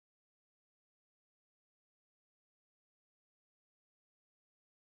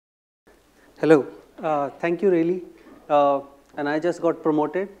Hello. Thank you, really. And I just got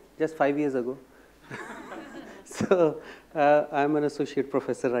promoted just 5 years ago. So I'm an associate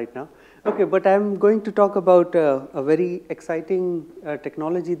professor right now. Okay, but I'm going to talk about a very exciting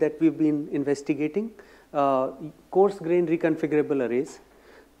technology that we've been investigating, coarse grain reconfigurable arrays.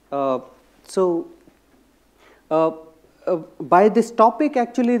 By this topic,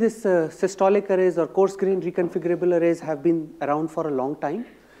 actually, this systolic arrays or coarse grain reconfigurable arrays have been around for a long time.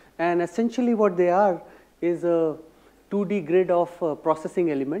 And essentially what they are is a 2D grid of processing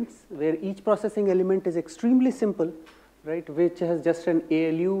elements, where each processing element is extremely simple, right, which has just an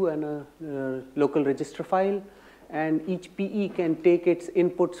ALU and a local register file, and each PE can take its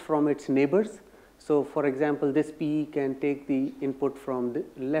inputs from its neighbors. So for example, this PE can take the input from the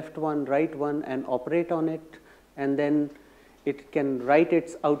left one, right one, and operate on it, and then it can write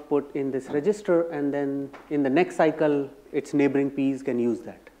its output in this register, and then in the next cycle, its neighboring PEs can use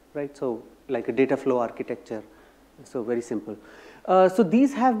that, right? So like a data flow architecture, so very simple. So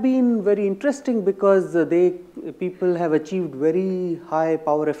these have been very interesting because people have achieved very high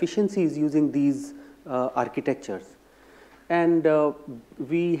power efficiencies using these architectures. And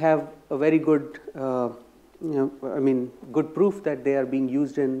we have a very good, good proof that they are being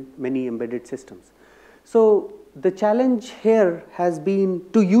used in many embedded systems. So the challenge here has been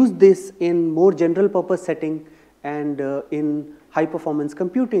to use this in more general purpose setting and in high performance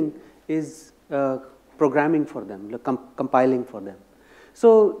computing is programming for them, compiling for them.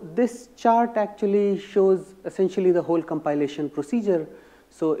 So this chart actually shows essentially the whole compilation procedure.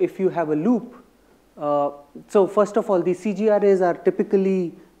 So if you have a loop, so first of all, these CGRAs are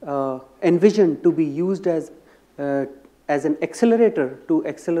typically envisioned to be used as an accelerator to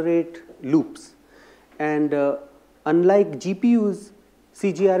accelerate loops. And unlike GPUs,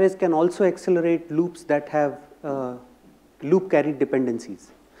 CGRAs can also accelerate loops that have loop carried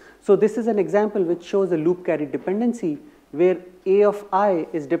dependencies. So this is an example which shows a loop carried dependency where A of I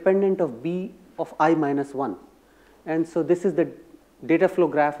is dependent of B of I minus 1. And so this is the data flow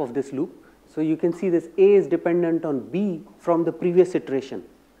graph of this loop. So you can see this A is dependent on B from the previous iteration,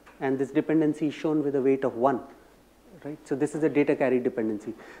 and this dependency is shown with a weight of 1. Right? So this is a data carried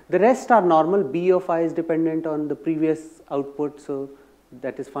dependency. The rest are normal. B of I is dependent on the previous output, so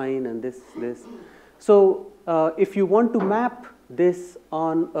that is fine, and this. So if you want to map this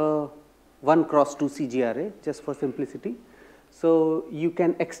on a 1x2 CGRA, just for simplicity, so you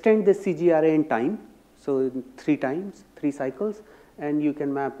can extend this CGRA in time, so in 3 times, 3 cycles, and you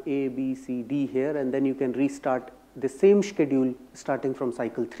can map A, B, C, D here, and then you can restart the same schedule starting from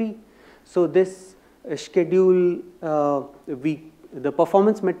cycle 3. So this schedule, the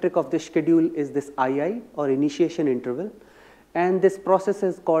performance metric of this schedule is this II, or initiation interval, and this process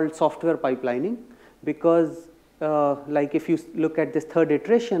is called software pipelining because like if you look at this third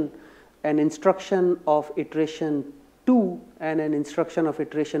iteration, an instruction of iteration 2 and an instruction of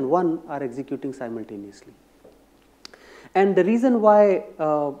iteration 1 are executing simultaneously. And the reason why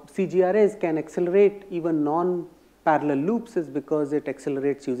CGRAs can accelerate even non-parallel loops is because it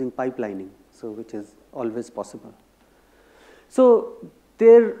accelerates using pipelining, so which is always possible. So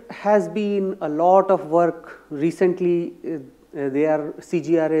there has been a lot of work recently.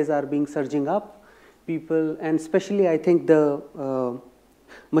 CGRAs are being surging up. People, and especially I think the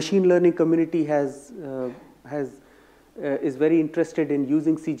machine learning community is very interested in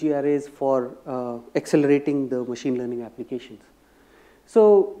using CGRAs for accelerating the machine learning applications.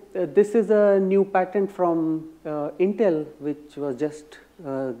 So this is a new patent from Intel, which was just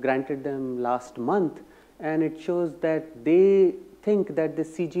granted them last month, and it shows that they think that the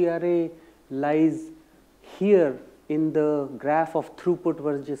CGRA lies here in the graph of throughput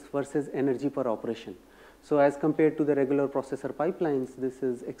versus energy per operation. So as compared to the regular processor pipelines, this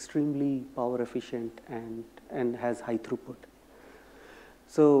is extremely power efficient and has high throughput.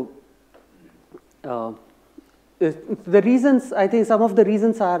 So the reasons, I think some of the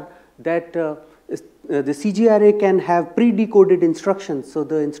reasons are that the CGRA can have pre-decoded instructions, so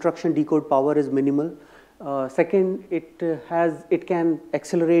the instruction decode power is minimal. Second, it can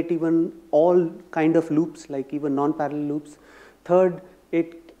accelerate even all kind of loops, like even non-parallel loops. Third,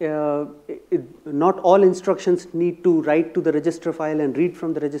 not all instructions need to write to the register file and read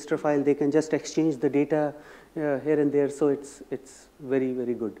from the register file. They can just exchange the data here and there. So it's very,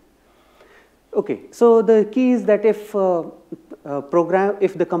 very good. Okay, so the key is that if the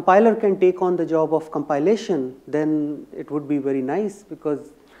compiler can take on the job of compilation, then it would be very nice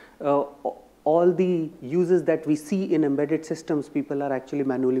because all the uses that we see in embedded systems, people are actually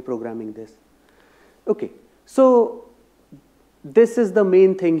manually programming this. Okay, so this is the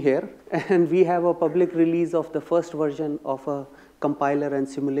main thing here, and we have a public release of the first version of a compiler and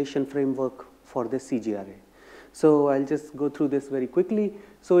simulation framework for this CGRA. So I'll just go through this very quickly.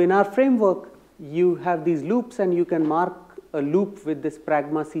 So in our framework, you have these loops, and you can mark a loop with this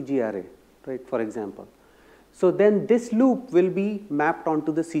pragma CGRA, right, for example. So then this loop will be mapped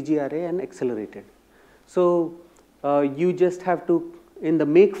onto the CGRA and accelerated. So you just have to, in the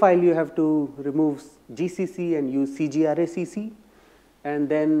make file, you have to remove GCC and use CGRACC, and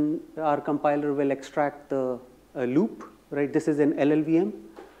then our compiler will extract the loop, right? This is an LLVM.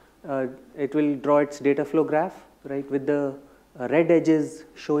 It will draw its data flow graph, right, with the red edges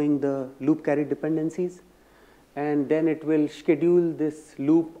showing the loop carry dependencies, and then it will schedule this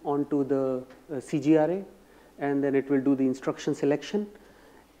loop onto the CGRA, and then it will do the instruction selection.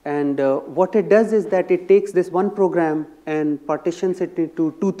 And what it does is that it takes this one program and partitions it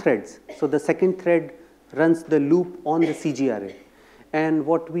into two threads. So the second thread runs the loop on the CGRA, and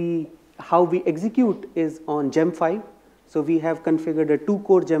how we execute is on Gem5. So we have configured a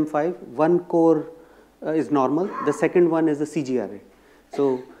 2-core Gem5. One core is normal. The second one is the CGRA.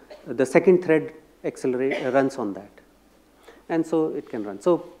 So the second thread runs on that, and so it can run.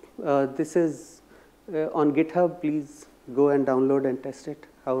 So this is on GitHub. Please go and download and test it,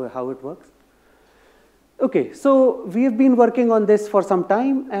 how it works. Okay, so we have been working on this for some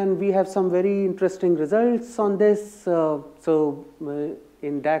time, and we have some very interesting results on this.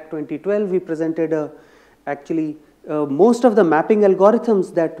 In DAC 2012, we presented actually most of the mapping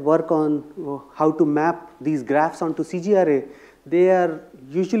algorithms that work on how to map these graphs onto CGRA, they are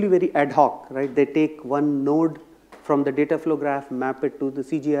usually very ad hoc, right? They take one node from the data flow graph, map it to the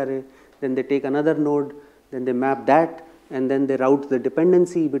CGRA, then they take another node, then they map that, and then they route the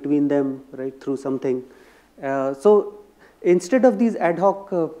dependency between them, right, through something. So instead of these ad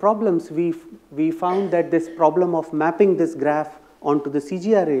hoc problems, we found that this problem of mapping this graph onto the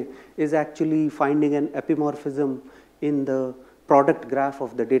CGRA is actually finding an epimorphism in the product graph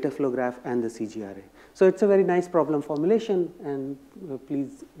of the data flow graph and the CGRA. So it's a very nice problem formulation, and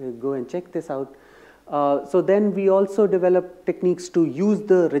please go and check this out. So then we also developed techniques to use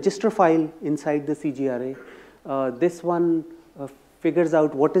the register file inside the CGRA. This one figures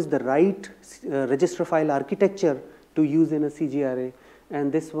out what is the right register file architecture to use in a CGRA,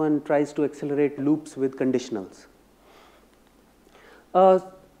 and this one tries to accelerate loops with conditionals.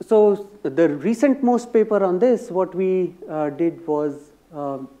 So the recent most paper on this, what we did was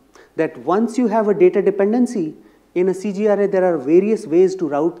that once you have a data dependency in a CGRA, there are various ways to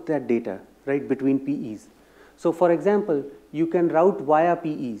route that data, right, between PEs. So for example, you can route via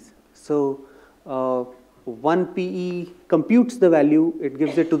PEs. So one PE computes the value, it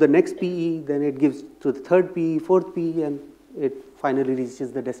gives it to the next PE, then it gives to the third PE, fourth PE, and it finally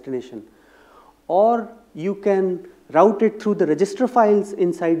reaches the destination. Or you can route it through the register files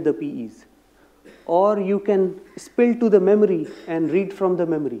inside the PEs. Or you can spill to the memory and read from the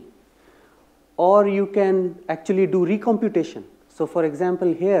memory. Or you can actually do recomputation. So for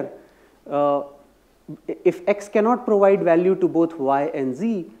example here, if X cannot provide value to both Y and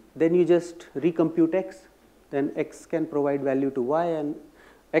Z, then you just recompute X. Then X can provide value to Y, and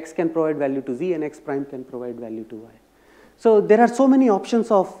X can provide value to Z, and X prime can provide value to Y. So there are so many options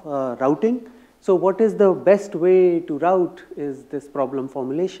of routing. So what is the best way to route is this problem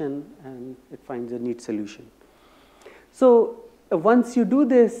formulation, and it finds a neat solution. So once you do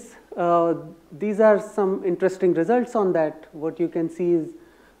this, these are some interesting results on that. What you can see is,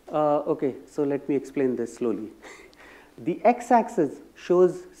 okay, so let me explain this slowly. The x-axis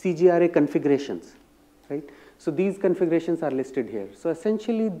shows CGRA configurations, right? So these configurations are listed here. So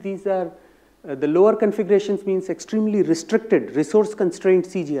essentially these are, the lower configurations means extremely restricted, resource-constrained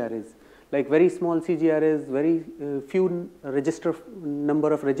CGRAs. Like very small CGRAs, very few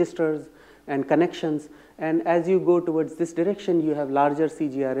number of registers and connections. And as you go towards this direction, you have larger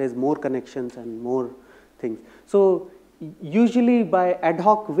CGRAs, more connections and more things. So usually by ad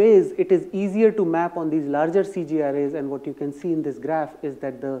hoc ways, it is easier to map on these larger CGRAs. And what you can see in this graph is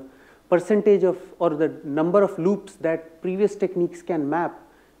that the percentage of, or the number of loops that previous techniques can map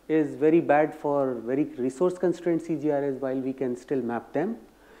is very bad for very resource constrained CGRAs, while we can still map them.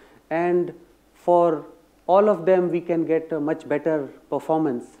 And for all of them, we can get a much better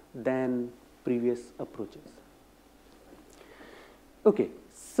performance than previous approaches. Okay,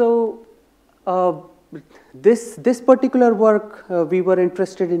 so this particular work, we were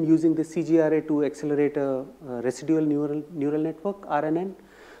interested in using the CGRA to accelerate a residual neural network, RNN.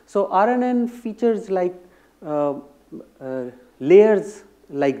 So RNN features like layers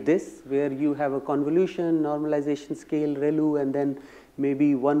like this, where you have a convolution, normalization scale, ReLU, and then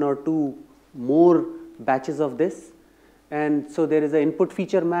maybe one or two more batches of this. And so there is an input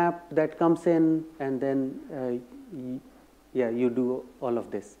feature map that comes in, and then yeah, you do all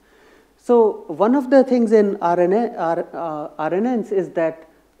of this. So one of the things in RNNs is that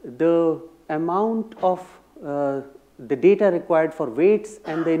the amount of the data required for weights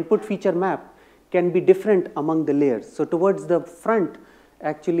and the input feature map can be different among the layers. So towards the front,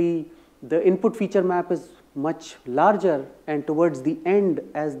 actually the input feature map is much larger, and towards the end,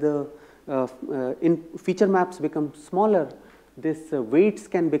 as the feature maps become smaller, this weights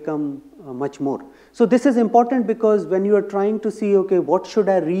can become much more. So this is important because when you are trying to see, okay, what should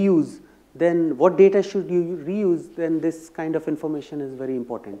I reuse, then what data should you reuse, then this kind of information is very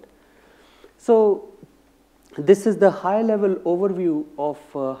important. So this is the high level overview of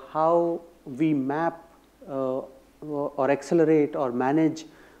how we map or accelerate or manage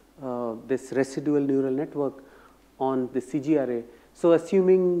this residual neural network on the CGRA. So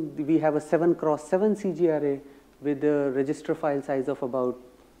assuming we have a 7x7 CGRA with a register file size of about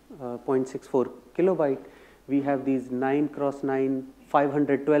 0.64 kilobyte, we have these 9x9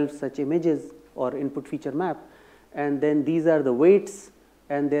 512 such images or input feature map, and then these are the weights,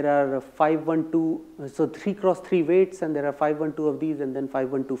 and there are 512, so 3x3 weights, and there are 512 of these, and then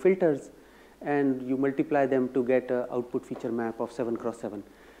 512 filters, and you multiply them to get an output feature map of 7x7.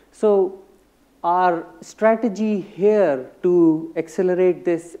 So our strategy here to accelerate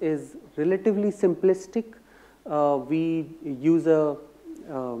this is relatively simplistic. We use a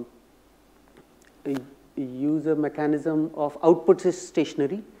mechanism of output is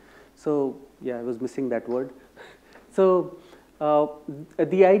stationary. So yeah, I was missing that word. So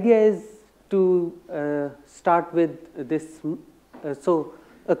the idea is to start with this.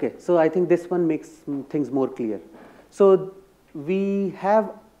 Okay, so I think this one makes things more clear. So we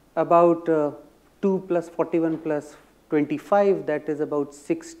have about 2 plus 41 plus 25, that is about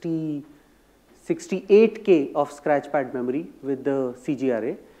 68K of scratchpad memory with the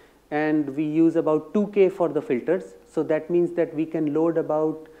CGRA, and we use about 2K for the filters. So that means that we can load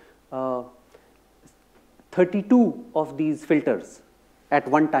about 32 of these filters at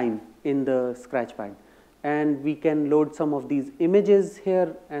one time in the scratchpad, and we can load some of these images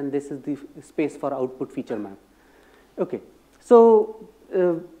here, and this is the space for output feature map. Okay, so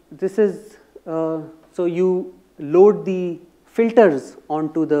this is so you load the filters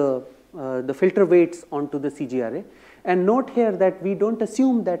onto the filter weights onto the CGRA, and note here that we don't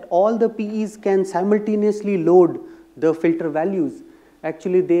assume that all the PEs can simultaneously load the filter values.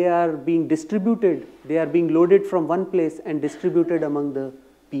 Actually, they are being distributed. They are being loaded from one place and distributed among the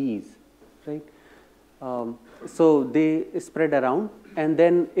PEs, right? So they spread around, and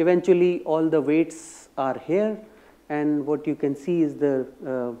then eventually all the weights are here, and what you can see is the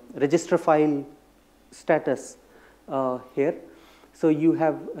register file status here. So you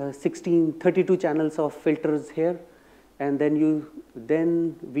have 32 channels of filters here, and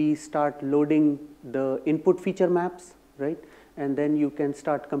then we start loading the input feature maps, right? And then you can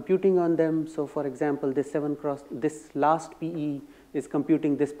start computing on them. So for example, this this last PE is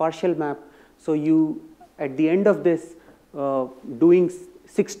computing this partial map. So you, at the end of this, doing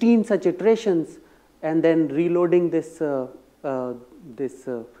 16 such iterations and then reloading this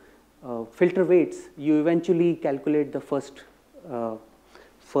filter weights, you eventually calculate the first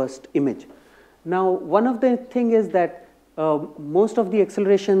image. Now, one of the thing is that most of the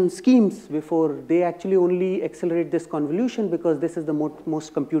acceleration schemes before, they actually only accelerate this convolution because this is the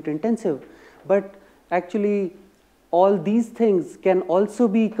most compute intensive. But actually, all these things can also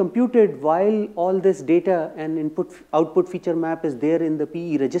be computed while all this data and output feature map is there in the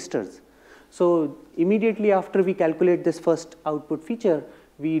PE registers. So immediately after we calculate this first output feature,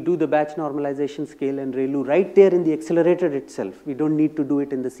 we do the batch normalization scale and ReLU right there in the accelerator itself. We don't need to do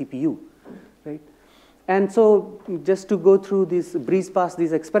it in the CPU, right? And so just to go through this, breeze past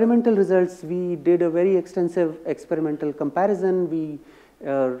these experimental results, we did a very extensive experimental comparison. We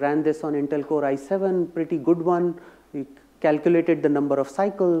ran this on Intel Core i7, pretty good one. We calculated the number of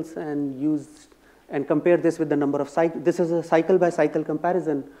cycles and compared this with the number of cycles. This is a cycle by cycle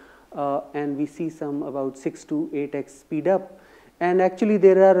comparison, and we see some about 6 to 8x speed up. And actually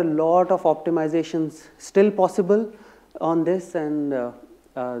there are a lot of optimizations still possible on this, and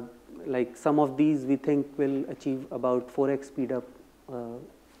like some of these we think will achieve about 4x speed up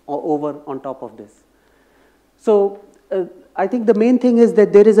over on top of this. So I think the main thing is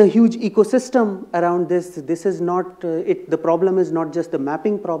that there is a huge ecosystem around this. This is not, the problem is not just the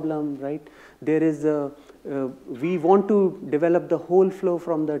mapping problem, right? There is we want to develop the whole flow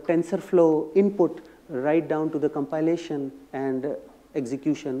from the TensorFlow input right down to the compilation and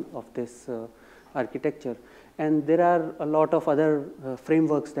execution of this architecture. And there are a lot of other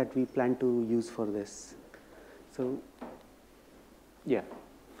frameworks that we plan to use for this. So, yeah.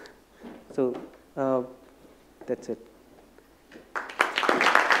 So, that's it.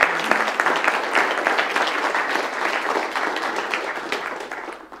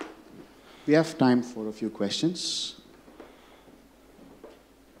 We have time for a few questions.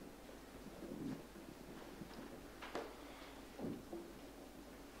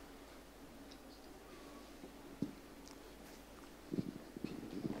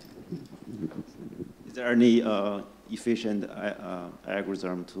 Is there any efficient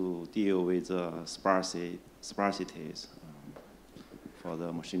algorithm to deal with sparsities for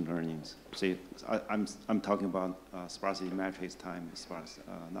the machine learning? See, I'm talking about sparsity matrix times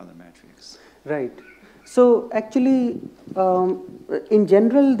another matrix. Right. So actually, in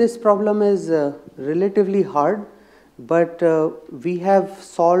general, this problem is relatively hard, but we have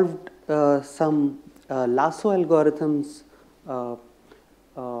solved some lasso algorithms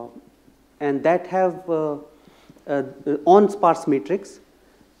and that have on sparse matrix,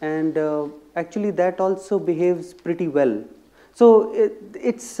 and actually that also behaves pretty well. So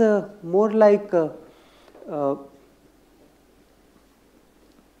it's more like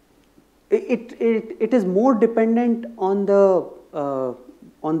it is more dependent on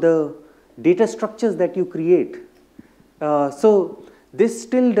the data structures that you create. So this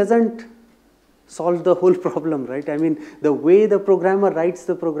still doesn't solve the whole problem, right? I mean, the way the programmer writes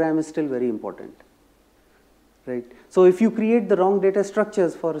the program is still very important, right? So if you create the wrong data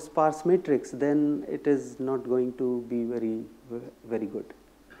structures for a sparse matrix, then it is not going to be very, very good.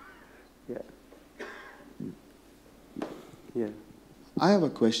 Yeah. Yeah. I have a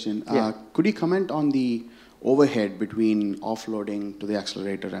question. Yeah. Could you comment on the overhead between offloading to the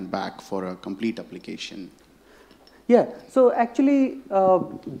accelerator and back for a complete application? Yeah. So actually,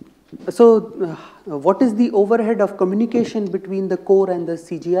 what is the overhead of communication between the core and the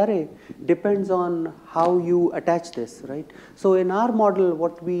CGRA depends on how you attach this, right? So in our model,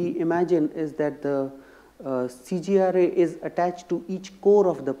 what we imagine is that the CGRA is attached to each core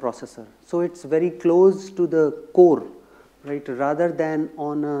of the processor. So it's very close to the core, right, rather than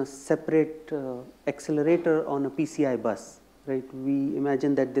on a separate accelerator on a PCI bus, right? We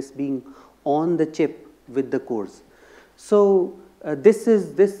imagine that this being on the chip with the cores. So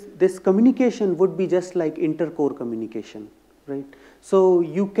this communication would be just like inter-core communication, right? So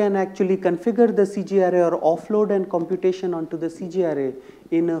you can actually configure the CGRA or offload and computation onto the CGRA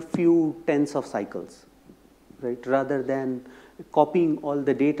in a few tens of cycles, right? Rather than copying all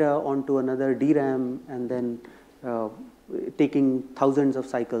the data onto another DRAM and then taking thousands of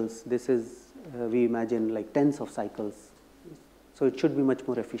cycles. This is, we imagine, like tens of cycles. So it should be much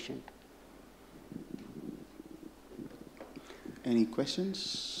more efficient. Any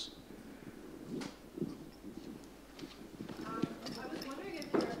questions? I was wondering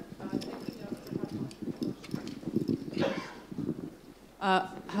if you're thinking of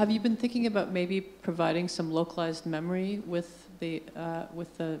have you been thinking about maybe providing some localized memory with the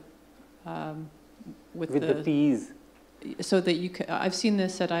PEs? So that you can, I've seen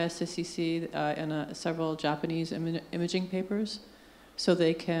this at ISSCC in several Japanese imaging papers. So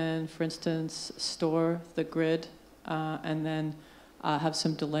they can, for instance, store the grid and then have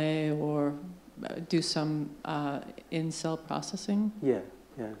some delay or do some in-cell processing? Yeah,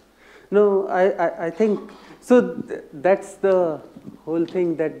 yeah. No, I think, so that's the whole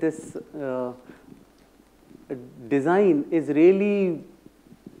thing, that this design is really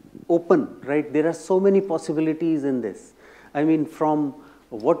open, right? There are so many possibilities in this. I mean, from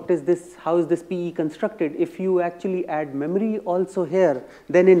what is this, how is this PE constructed? If you actually add memory also here,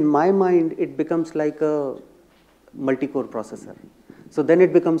 then in my mind, it becomes like a multi-core processor. So then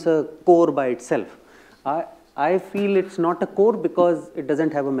it becomes a core by itself. I feel it's not a core because it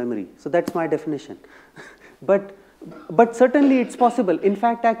doesn't have a memory. So that's my definition. But certainly it's possible. In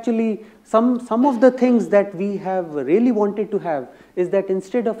fact, actually, some of the things that we have really wanted to have is that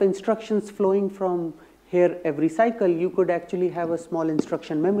instead of instructions flowing from here every cycle, you could actually have a small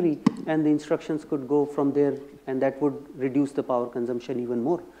instruction memory, and the instructions could go from there, and that would reduce the power consumption even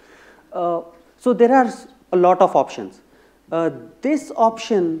more. So there are a lot of options. This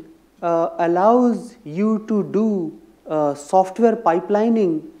option allows you to do software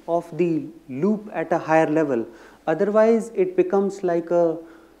pipelining of the loop at a higher level. Otherwise, it becomes like a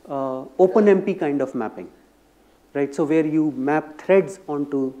OpenMP kind of mapping, right? So where you map threads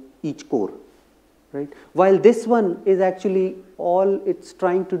onto each core, right? While this one is actually, all it's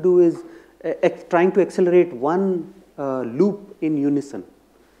trying to do is trying to accelerate one loop in unison.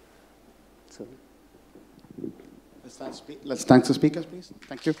 So Let's thank the speakers, please.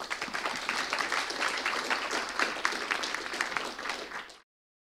 Thank you.